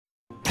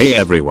Hey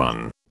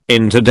everyone.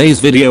 In today's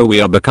video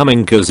we are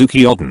becoming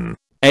Kozuki Oden,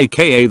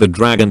 aka the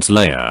Dragon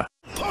Slayer.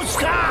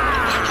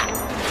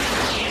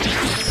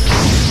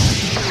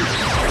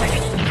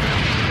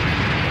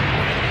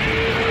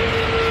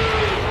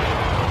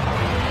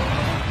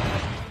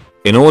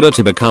 In order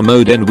to become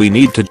Oden we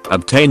need to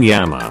obtain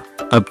Yama,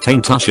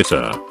 obtain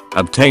Tushita,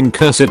 obtain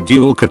Cursed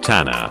Dual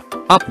Katana,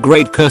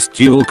 upgrade Cursed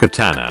Dual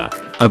Katana,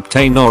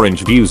 obtain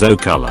Orange Buzo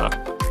color.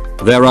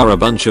 There are a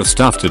bunch of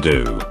stuff to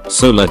do,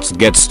 so let's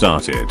get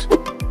started.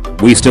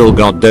 We still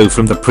got dough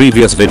from the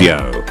previous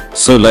video,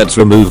 so let's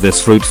remove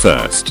this fruit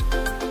first.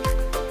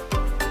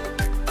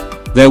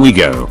 There we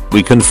go,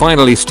 we can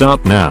finally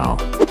start now.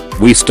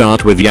 We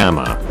start with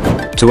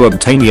Yama. To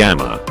obtain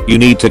Yama, you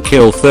need to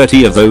kill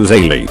 30 of those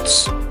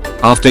elites.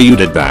 After you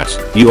did that,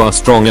 you are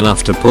strong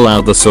enough to pull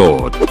out the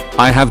sword.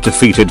 I have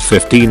defeated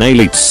 15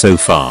 elites so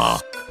far,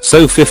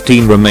 so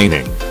 15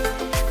 remaining.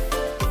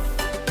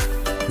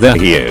 There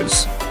he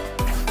is.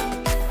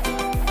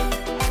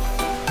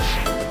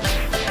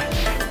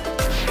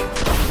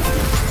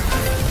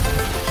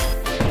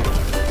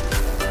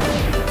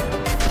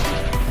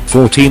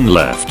 "14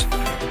 left.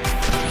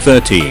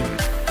 13.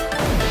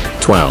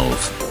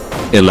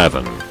 12.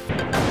 11.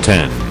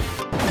 10.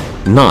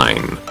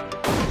 9.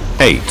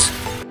 8.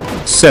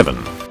 7.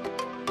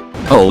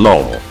 Oh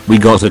lol, we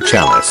got a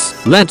chalice.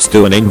 Let's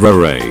do an Indra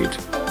raid.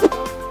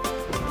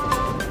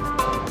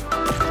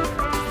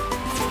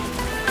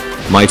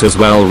 Might as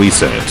well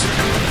reset.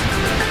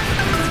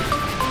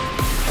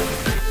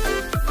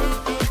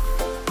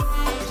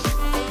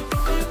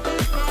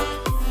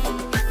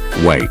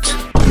 Wait,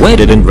 where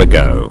did Indra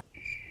go?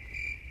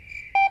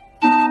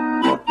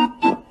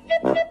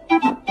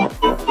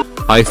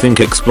 I think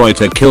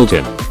Exploiter killed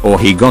him, or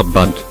he got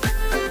bugged.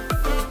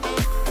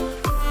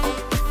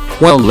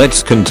 Well,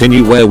 let's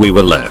continue where we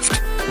were left.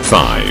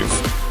 5.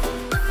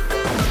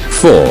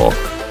 4.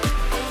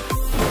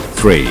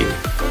 3.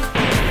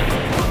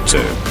 2.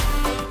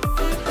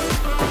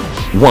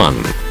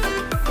 1.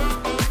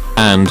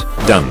 And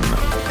done.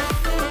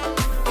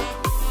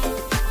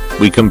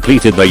 We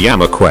completed the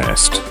Yama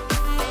quest.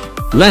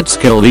 Let's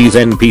kill these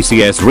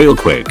NPCs real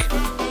quick.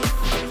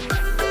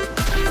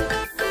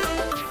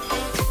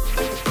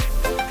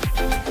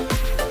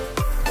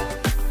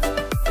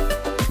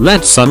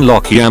 Let's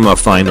unlock Yama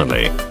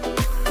finally.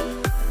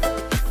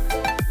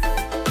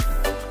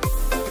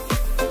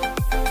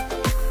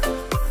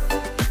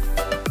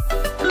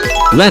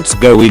 Let's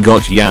go, we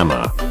got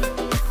Yama.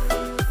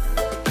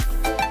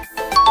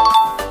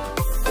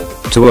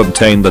 To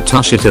obtain the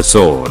Tushita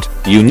sword,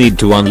 you need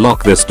to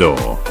unlock this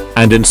door,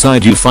 and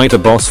inside you fight a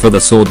boss for the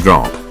sword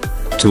drop.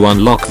 To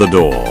unlock the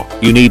door,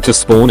 you need to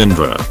spawn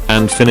Indra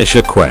and finish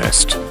a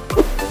quest.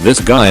 This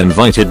guy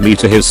invited me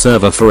to his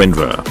server for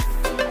Indra.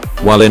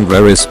 While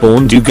Indra is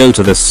spawned, you go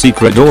to the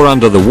secret door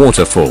under the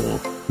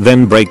waterfall,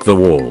 then break the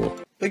wall.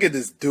 Look at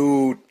this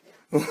dude.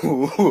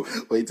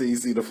 Wait till you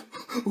see the...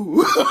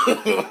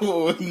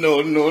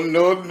 No, no,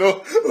 no,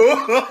 no.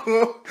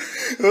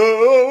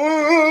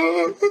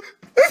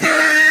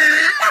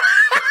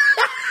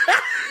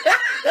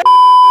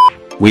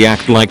 We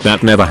act like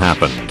that never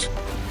happened.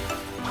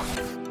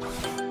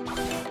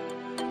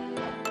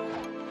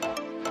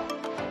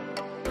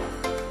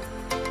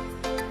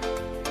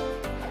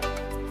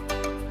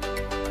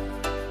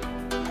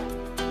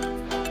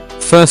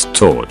 First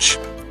torch.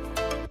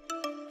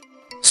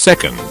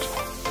 Second.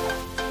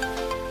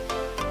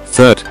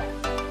 Third.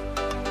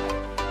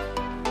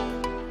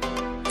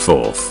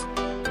 Fourth.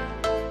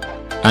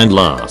 And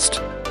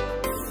last.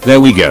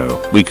 There we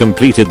go, we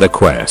completed the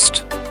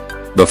quest.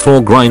 Before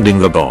grinding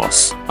the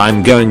boss,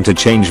 I'm going to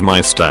change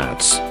my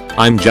stats.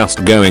 I'm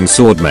just going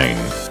sword main.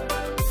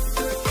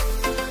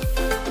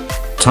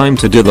 Time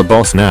to do the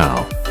boss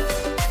now.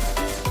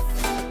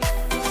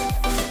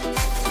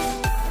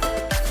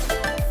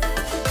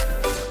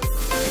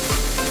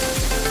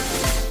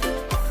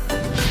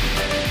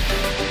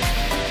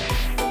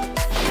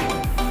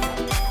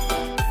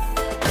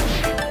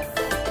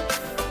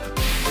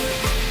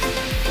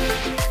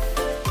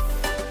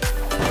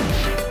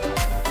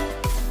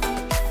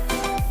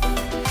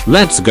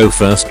 Let's go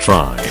first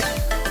try.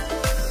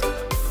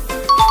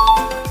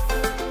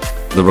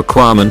 The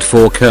requirement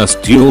for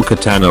Cursed Dual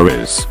Katana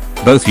is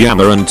both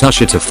Yama and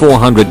Tushita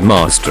 400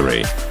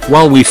 mastery.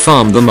 While we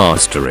farm the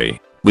mastery,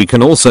 we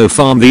can also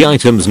farm the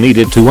items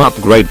needed to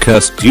upgrade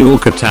Cursed Dual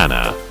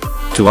Katana.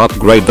 To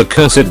upgrade the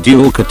Cursed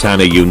Dual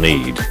Katana you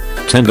need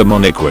 10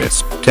 Demonic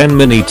Wisp, 10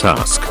 Mini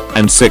Tusk,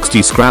 and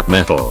 60 Scrap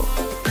Metal.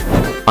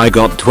 I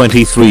got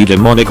 23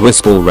 Demonic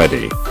Wisp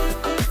already,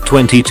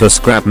 22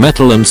 Scrap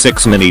Metal and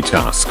 6 Mini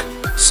Tusk.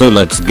 So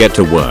let's get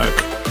to work.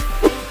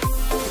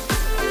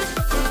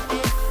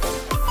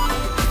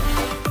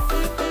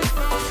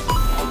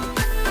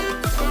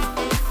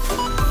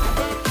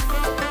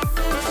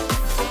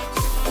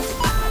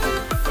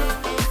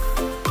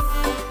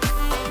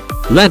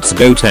 Let's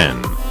go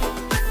 10.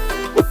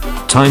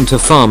 Time to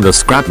farm the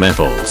scrap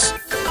metals.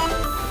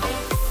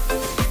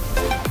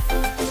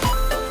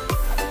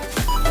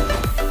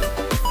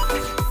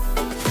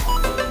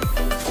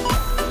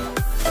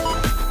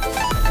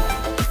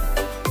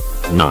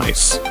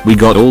 Nice, we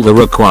got all the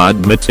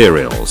required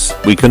materials.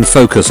 We can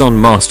focus on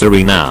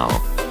mastery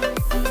now.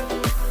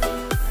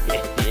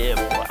 Yeah,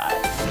 boy.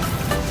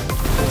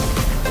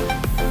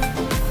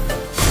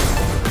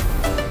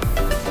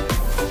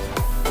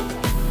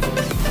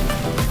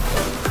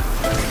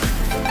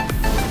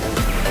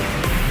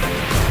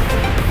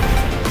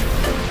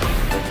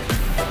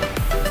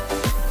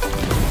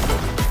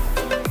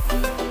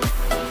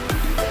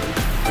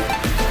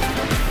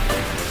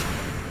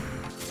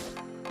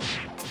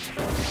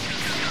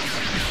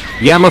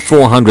 Yama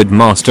 400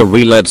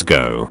 mastery, let's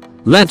go.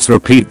 Let's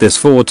repeat this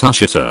for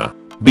Tashita.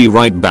 Be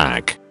right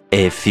back.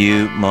 A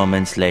few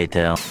moments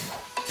later.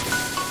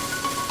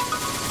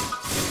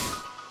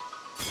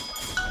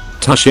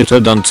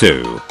 Tashita done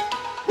too.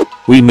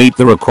 We meet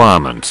the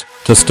requirement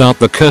to start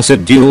the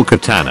cursed dual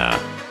katana.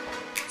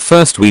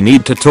 First we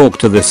need to talk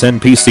to this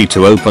NPC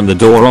to open the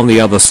door on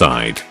the other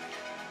side.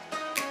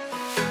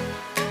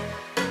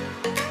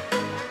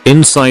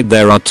 Inside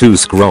there are 2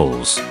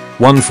 scrolls.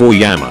 One for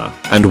Yama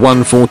and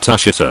one for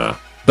Tashita.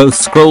 Both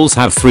scrolls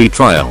have 3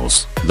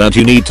 trials that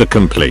you need to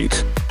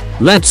complete.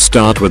 Let's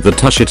start with the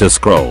Tashita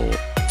scroll.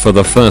 For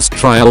the first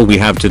trial we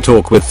have to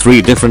talk with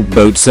 3 different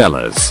boat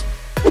sellers.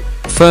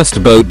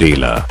 First boat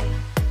dealer.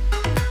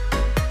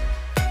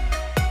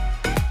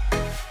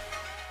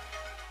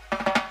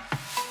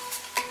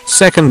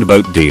 Second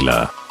boat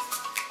dealer.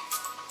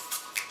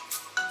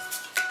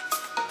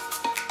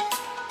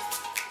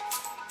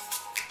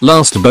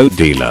 Last boat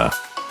dealer.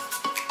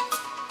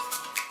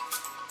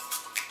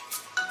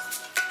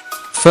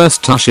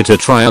 First Tashita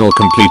trial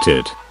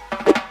completed.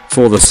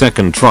 For the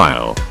second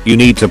trial, you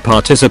need to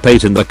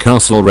participate in the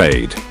castle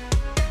raid.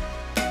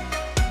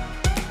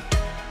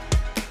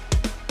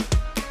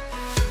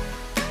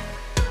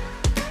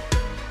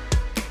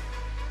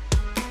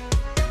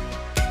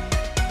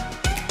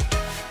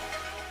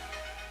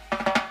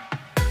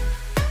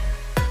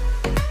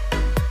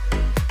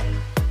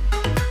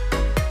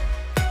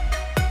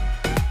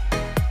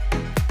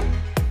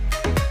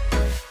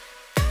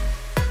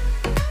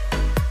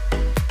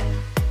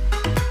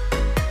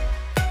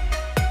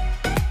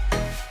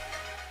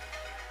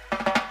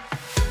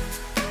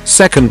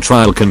 Second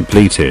trial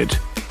completed.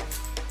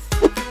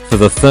 For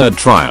the third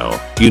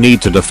trial, you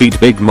need to defeat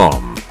Big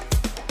Mom.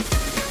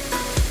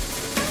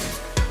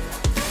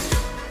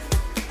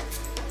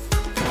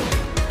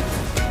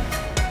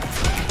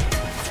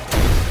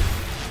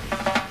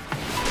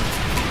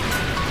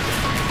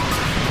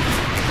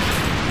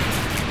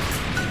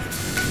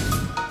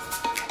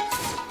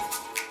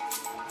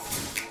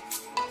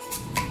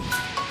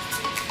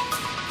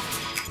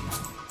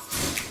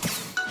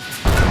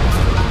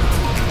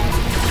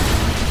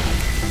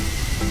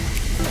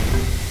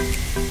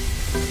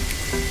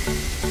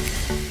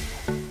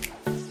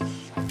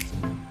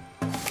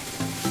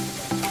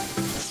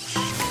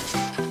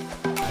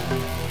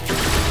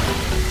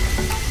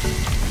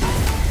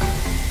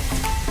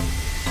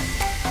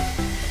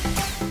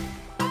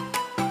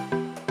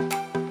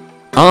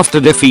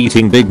 After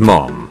defeating Big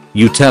Mom,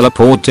 you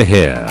teleport to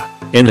here.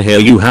 In here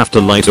you have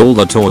to light all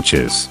the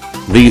torches.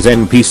 These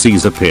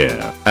NPCs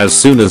appear as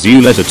soon as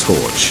you light a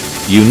torch.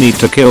 You need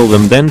to kill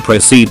them, then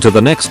proceed to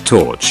the next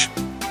torch.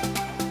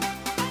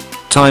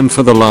 Time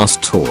for the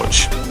last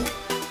torch.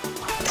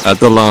 At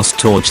the last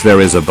torch there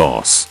is a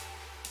boss.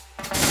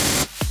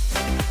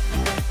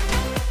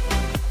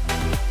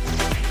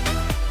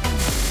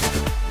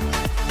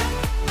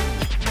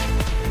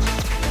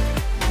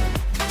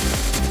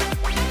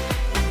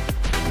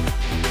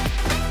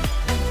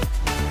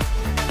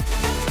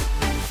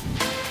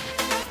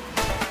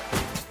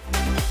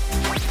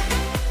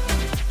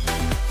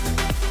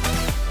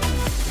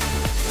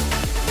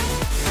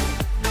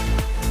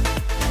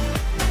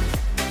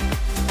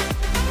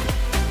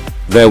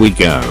 There we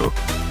go.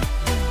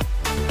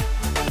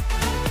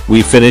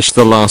 We finished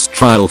the last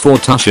trial for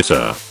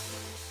Tashita.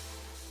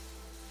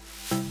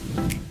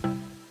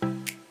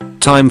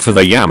 Time for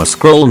the Yama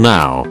scroll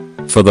now.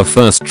 For the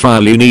first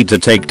trial you need to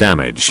take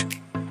damage.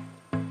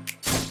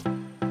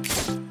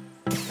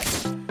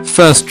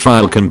 First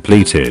trial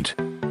completed.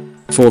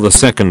 For the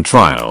second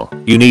trial,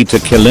 you need to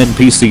kill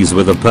NPCs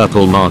with a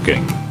purple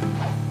marking.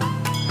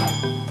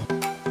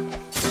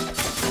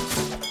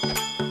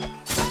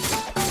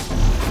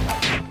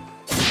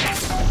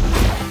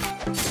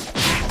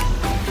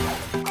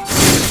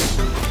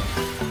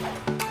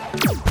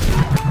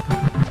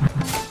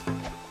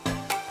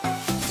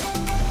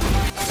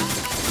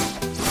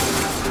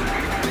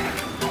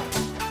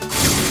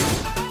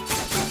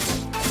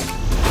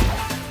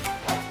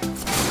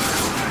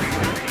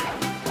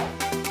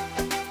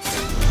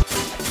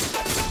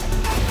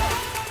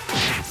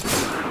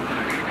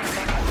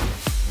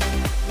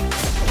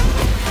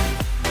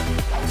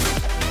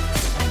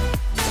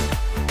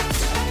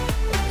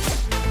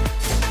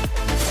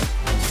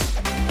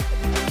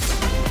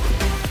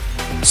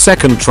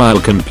 Second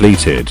trial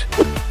completed.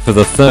 For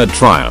the third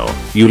trial,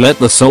 you let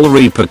the Soul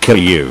Reaper kill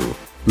you.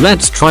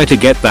 Let's try to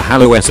get the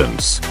Hallow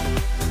Essence.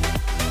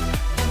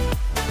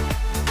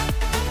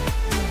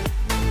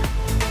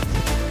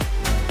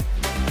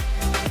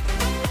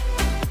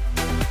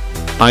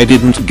 I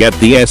didn't get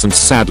the essence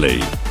sadly.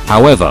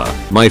 However,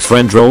 my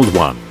friend rolled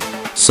one.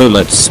 So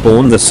let's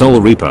spawn the Soul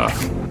Reaper.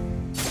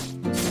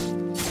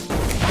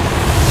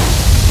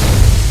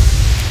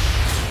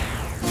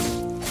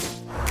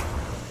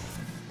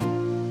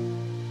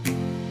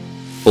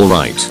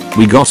 Alright,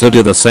 we gotta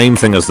do the same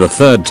thing as the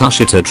third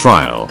Tushita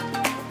trial.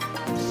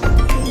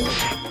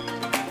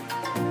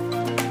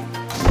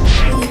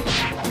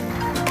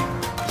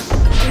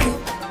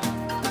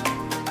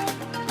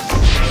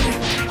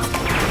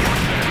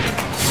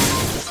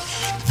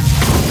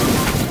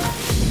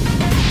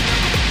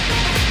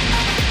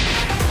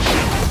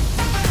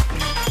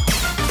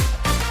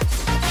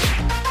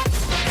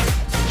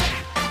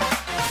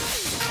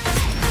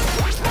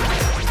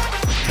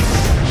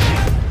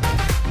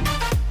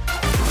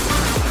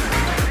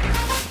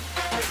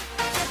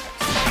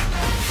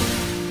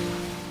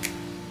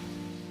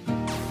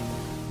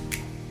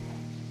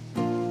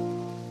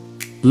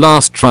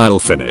 Last trial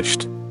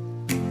finished.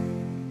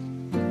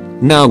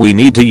 Now we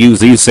need to use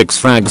these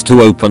 6 frags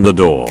to open the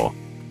door.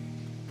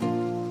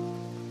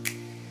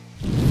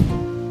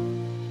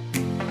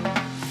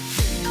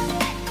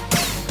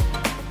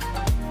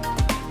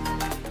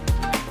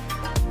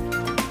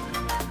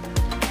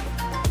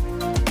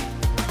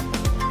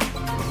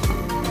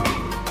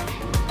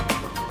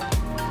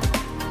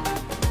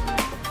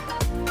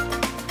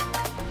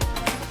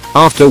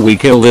 After we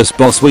kill this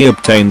boss we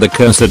obtain the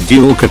cursed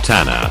dual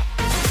katana.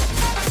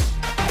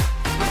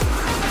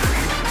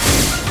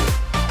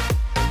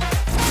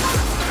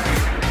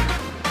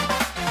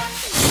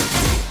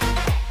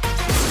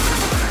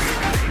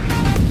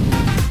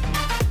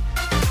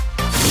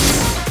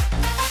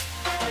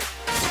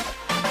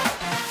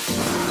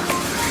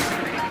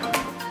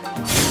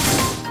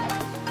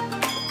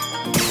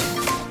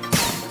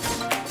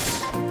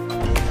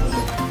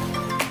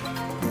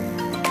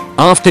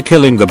 After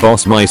killing the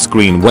boss my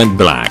screen went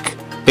black.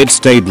 It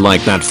stayed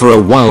like that for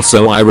a while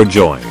so I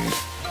rejoined.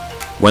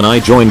 When I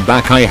joined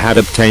back I had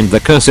obtained the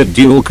cursed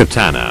dual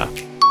katana.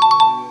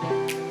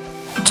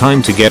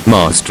 Time to get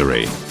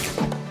mastery.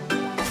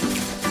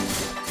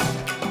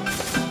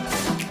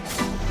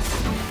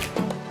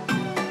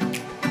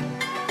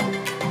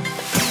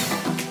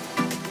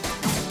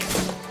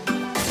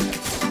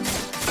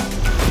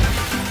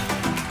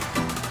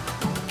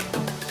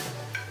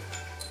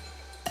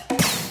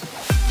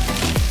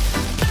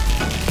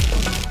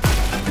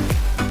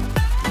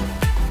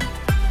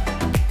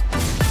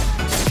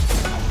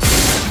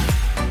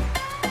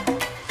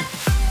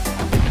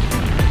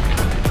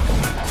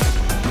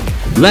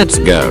 Let's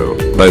go,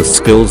 both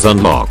skills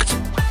unlocked.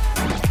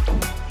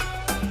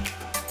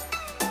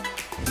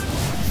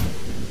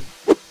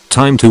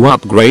 Time to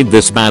upgrade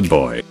this bad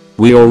boy.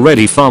 We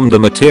already farmed the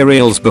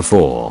materials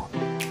before.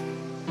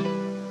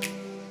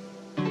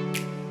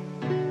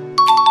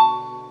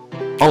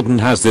 Oden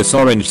has this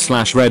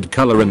orange/red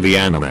color in the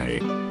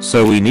anime,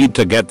 so we need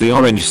to get the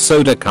orange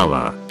soda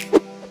color.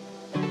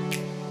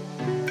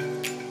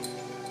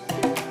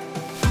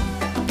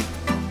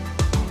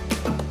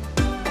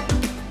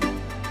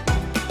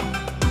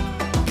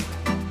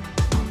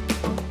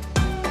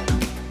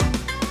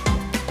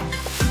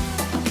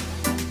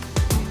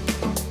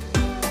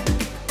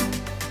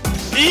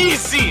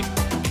 Easy!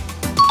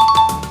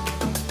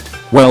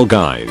 Well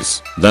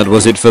guys, that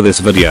was it for this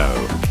video.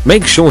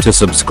 Make sure to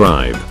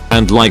subscribe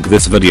and like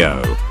this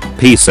video.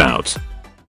 Peace out.